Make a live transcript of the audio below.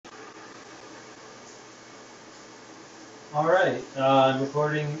Alright, I'm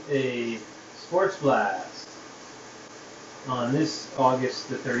recording a Sports Blast on this August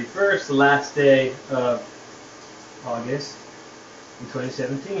the 31st, the last day of August in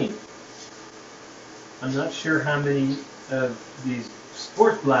 2017. I'm not sure how many of these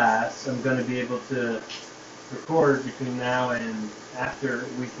Sports Blasts I'm going to be able to record between now and after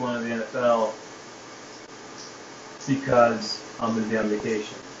week one of the NFL because I'm going to be on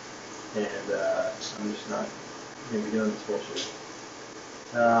vacation and I'm just not going to be doing this bullshit.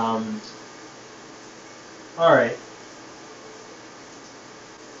 Alright.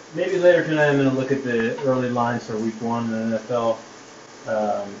 Maybe later tonight I'm going to look at the early lines for week one in the NFL.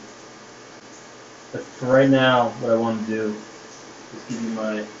 But for right now, what I want to do is give you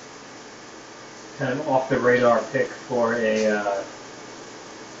my kind of off the radar pick for a,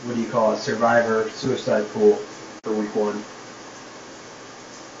 what do you call it, survivor suicide pool for week one.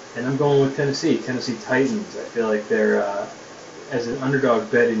 And I'm going with Tennessee Titans. I feel like they're, as an underdog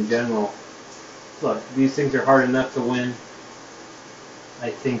bet in general, look, these things are hard enough to win. I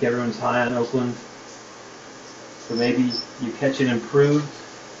think everyone's high on Oakland. So maybe you catch an improved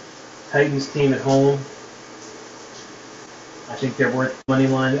Titans team at home. I think they're worth money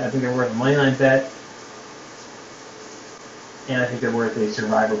line. I think they're worth a money line bet. And I think they're worth a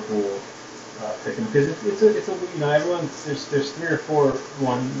survivor pool pick them because it's a you know everyone there's 3 or 4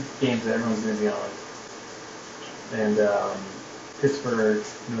 games that everyone's going to be on. And Pittsburgh,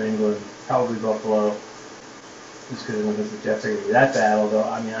 New England, probably Buffalo. Just because I don't think the Jets are going to be that bad. Although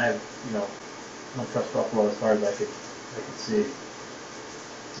I mean I don't trust Buffalo as far as I could see.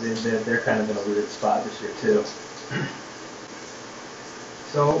 They're kind of in a weird spot this year too.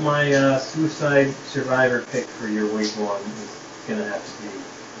 So my suicide survivor pick for your week one is going to have to be the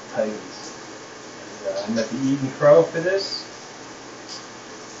Titans. And I'm going to be eating crow for this.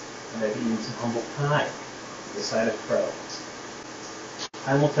 I'm going to be eating some humble pie with a side of crow.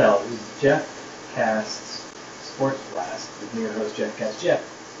 Time will tell. This is Jeff Cast's Sports Blast with me, your host Jeff Cast. Jeff,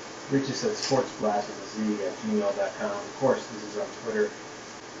 reach us at sportsblast with a Z at gmail.com. Of course, this is on Twitter.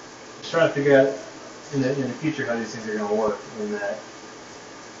 Just trying to figure out in the future how these things are going to work, and that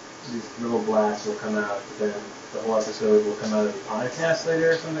these little blasts will come out, but then the whole episode will come out as a podcast later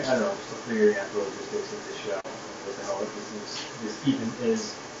or something. I don't know. I'm still figuring out the logistics of this show. What the hell this even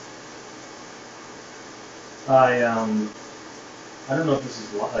is. I don't know if this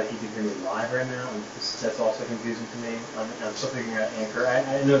is like you can hear me live right now. That's also confusing to me. I'm still figuring out Anchor.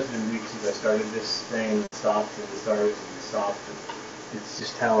 I know it's been weeks since I started this thing and stopped and started and stopped. And it's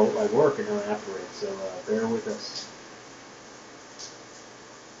just how I work and how I operate. So bear with us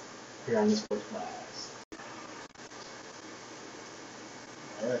here on the Sports Blast.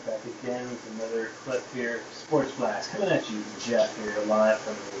 Alright, back again with another clip here. Sports Blast coming at you, Jeff, here live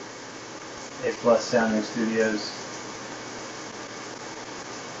from the A Plus Sounding Studios.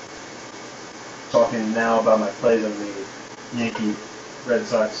 Talking now about my plays on the Yankee Red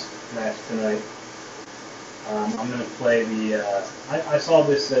Sox match tonight. I'm going to play the. I saw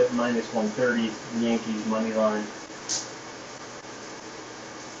this at -130 Yankees money line.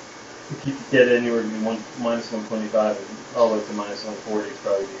 If you could get it anywhere between -125 and all the way to -140, it's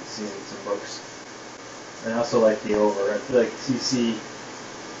probably be seen in some books. And I also like the over. I feel like CC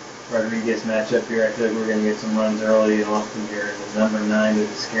Rodriguez matchup here. I feel like we're going to get some runs early and often here. And the number 9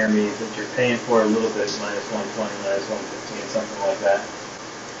 doesn't scare me, but you're paying for it a little bit, -120, -115, something like that.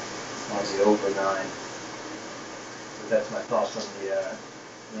 On the over 9. But that's my thoughts on the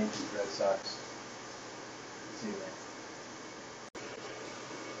Yankees Red Sox this evening.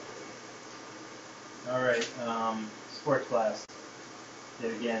 Alright, Sports Blast.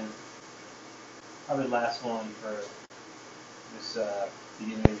 Yet again, probably the last one for this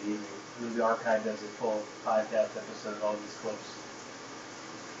beginning of the evening. We'll be archived as a full podcast episode of all these clips.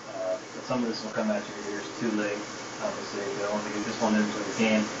 But some of this will come at your ears too late, obviously. But I want to get this one into the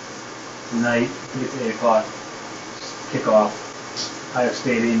game tonight. It's 8 o'clock kickoff. Ohio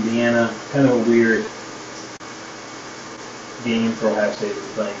State, Indiana. Kind of a weird game for Ohio State to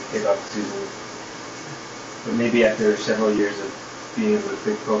be playing kickoff season. But maybe after several years of being in the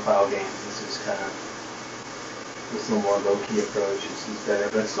big profile games, this is kind of this little more low-key approach is better.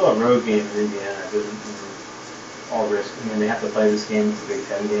 But it's still a road game in Indiana. It doesn't all risk. I mean, they have to play this game. It's a Big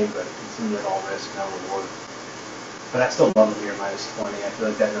Ten game, but it's in all risk, no reward. But I still love them here -20. I feel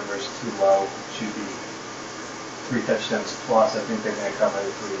like that number is too low. It should be 3 touchdowns plus. I think they're going to cover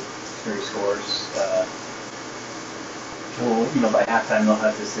the three scores. Well, by halftime they'll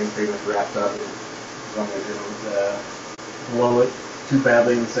have this thing pretty much wrapped up. As long as they don't blow it too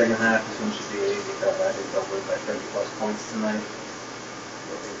badly in the second half, this one should be an easy cover. I think they'll win by 30 plus points tonight.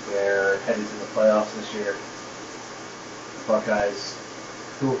 I think they're headed to the playoffs this year. Buckeyes,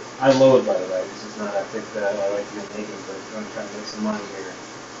 who I loathe, by the way. This is not a pick that I like to be making, but I'm trying to make some money here.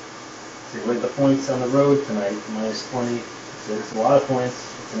 So look at the points on the road tonight, minus 20. So it's a lot of points.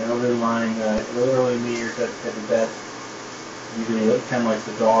 It's an early line, early in the year type of bet. Usually kind of like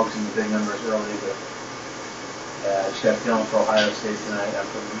the dogs and the big numbers early, but I just got feeling for Ohio State tonight. I'm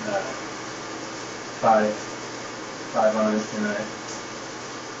putting five on it tonight.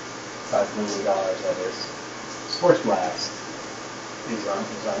 $5 million, that is. Sports Blast is on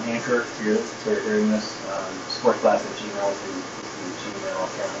Anchor. If you're hearing this, sportsblast@gmail is the Gmail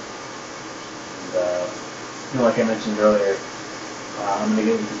account. And like I mentioned earlier, I'm going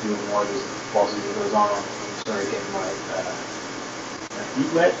to get into doing more of this as the fall season goes on. I'm starting getting my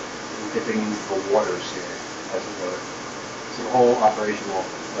feet wet and dipping into the waters here, as it were. So the whole operation will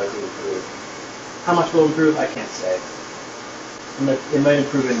likely improve. How much will it improve? I can't say. It might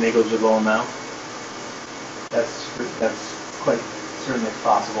improve in a negligible amount. That's quite certainly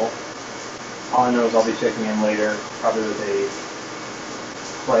possible. All I know is I'll be checking in later, probably with a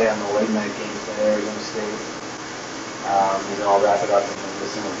play on the late night games at Arizona State. And then I'll wrap it up, and then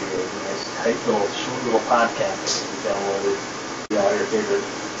this will be a nice, tight short little podcast that can be downloaded via all your favorite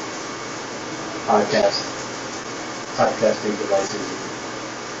podcasting devices and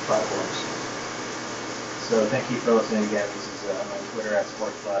platforms. So thank you for listening again. This is on Twitter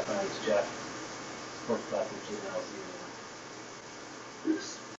 @SportsBlast. My name is Jeff. SportsBlast@gmail.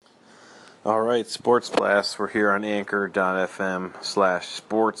 Peace. All right, Sports Blast. We're here on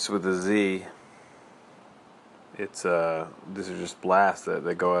Anchor.fm/sports with a Z. It's this is just Blast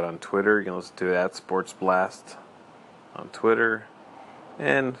that go out on Twitter. You can listen to it @SportsBlast on Twitter.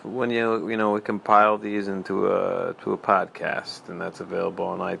 And when we compile these into a podcast, and that's available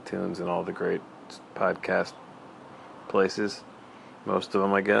on iTunes and all the great podcast places, most of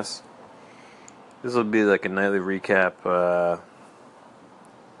them, I guess. This will be like a nightly recap.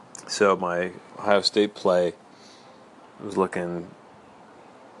 So my Ohio State play was looking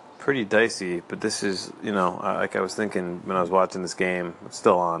pretty dicey, but this is, like I was thinking when I was watching this game. It's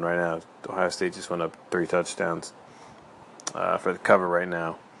still on right now. Ohio State just went up 3 touchdowns for the cover right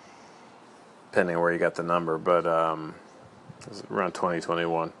now, depending on where you got the number, but it's around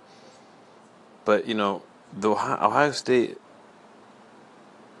 20-21. But, the Ohio State,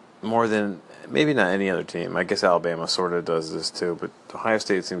 more than maybe not any other team, I guess Alabama sort of does this too, but Ohio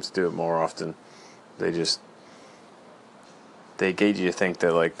State seems to do it more often. They gauge you to think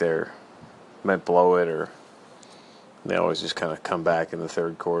that like they're might blow it, or they always just kind of come back in the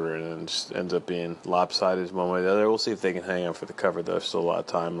third quarter and then just ends up being lopsided one way or the other. We'll see if they can hang on for the cover, though. There's still a lot of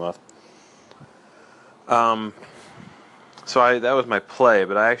time left. So that was my play,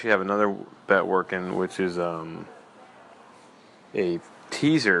 but I actually have another bet working, which is a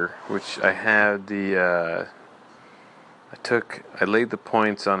teaser, which I had I laid the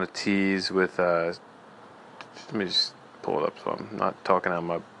points on a tease with let me just pull it up so I'm not talking out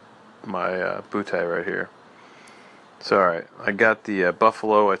my bootay right here. So alright, I got the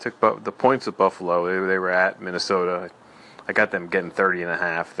Buffalo. I took the points of Buffalo. They were at Minnesota. I got them getting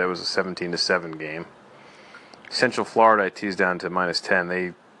 30.5. That was a 17-7 game. Central Florida I teased down to -10.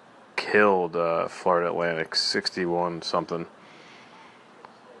 They killed Florida Atlantic 61 something.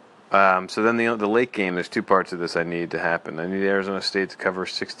 So then the late game, there's 2 parts of this I need to happen. I need Arizona State to cover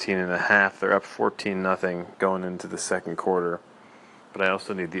 16.5. They're up 14-0 going into the second quarter. But I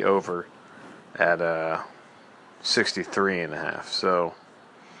also need the over at 63.5. So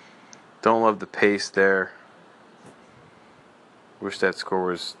don't love the pace there. Wish that score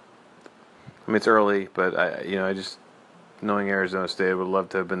was. I mean, it's early, but I just knowing Arizona State, would love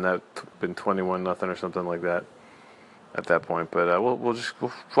to have been 21-0 or something like that at that point. But we'll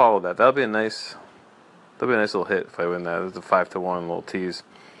follow that. That'll be a nice little hit if I win that. It's a 5-1 little tease.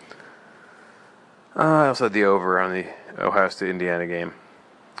 I also had the over on the Ohio State Indiana game,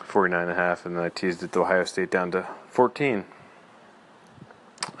 49.5, and then I teased it to Ohio State down to 14.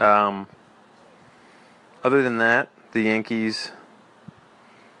 Other than that, the Yankees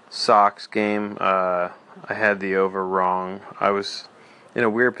Sox game, I had the over wrong. I was in a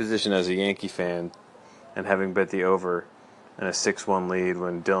weird position as a Yankee fan, and having bet the over in a 6-1 lead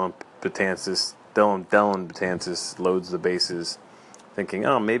when Dylan Betances loads the bases, thinking,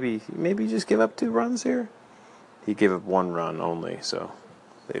 oh, maybe just give up 2 runs here. He gave up 1 run only, so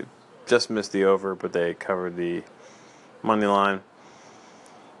they just missed the over, but they covered the money line.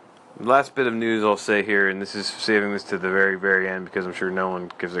 Last bit of news I'll say here, and this is saving this to the very, very end because I'm sure no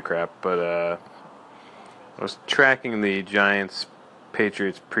one gives a crap, but I was tracking the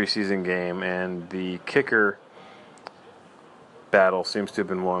Giants-Patriots preseason game, and the kicker battle seems to have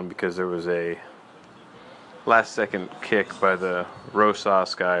been won because there was a last second kick by the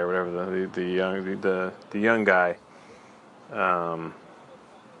Rosas guy or whatever the young guy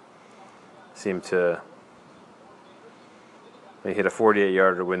seemed to he hit a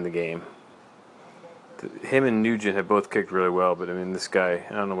 48-yarder to win the game. Him and Nugent have both kicked really well, but I mean this guy,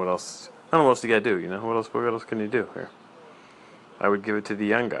 I don't know what else. I don't know what else you gotta do. You know what else can you do here? I would give it to the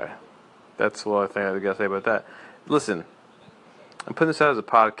young guy. That's all I think I gotta say about that. Listen, I'm putting this out as a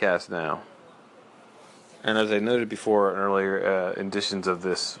podcast now. And as I noted before in earlier editions of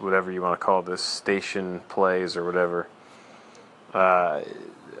this, whatever you want to call this, station plays or whatever,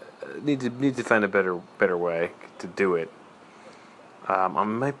 need to find a better way to do it. I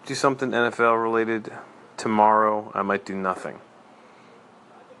might do something NFL related tomorrow. I might do nothing.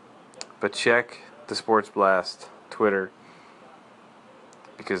 But check the Sports Blast Twitter,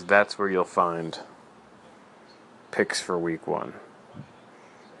 because that's where you'll find picks for week 1.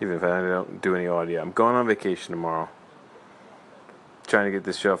 Even if I don't do any audio. I'm going on vacation tomorrow. Trying to get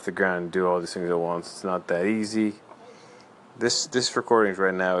this show off the ground and do all these things at once. It's not that easy. This recording is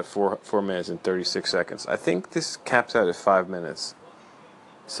right now at 4 minutes and 36 seconds. I think this caps out at 5 minutes.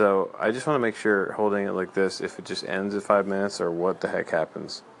 So I just want to make sure, holding it like this, if it just ends at 5 minutes or what the heck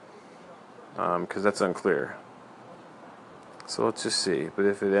happens. Because that's unclear. So let's just see. But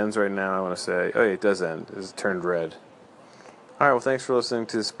if it ends right now, I want to say, oh yeah, it does end. It's turned red. Alright, well, thanks for listening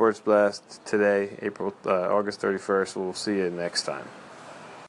to the Sports Blast today, August 31st. We'll see you next time.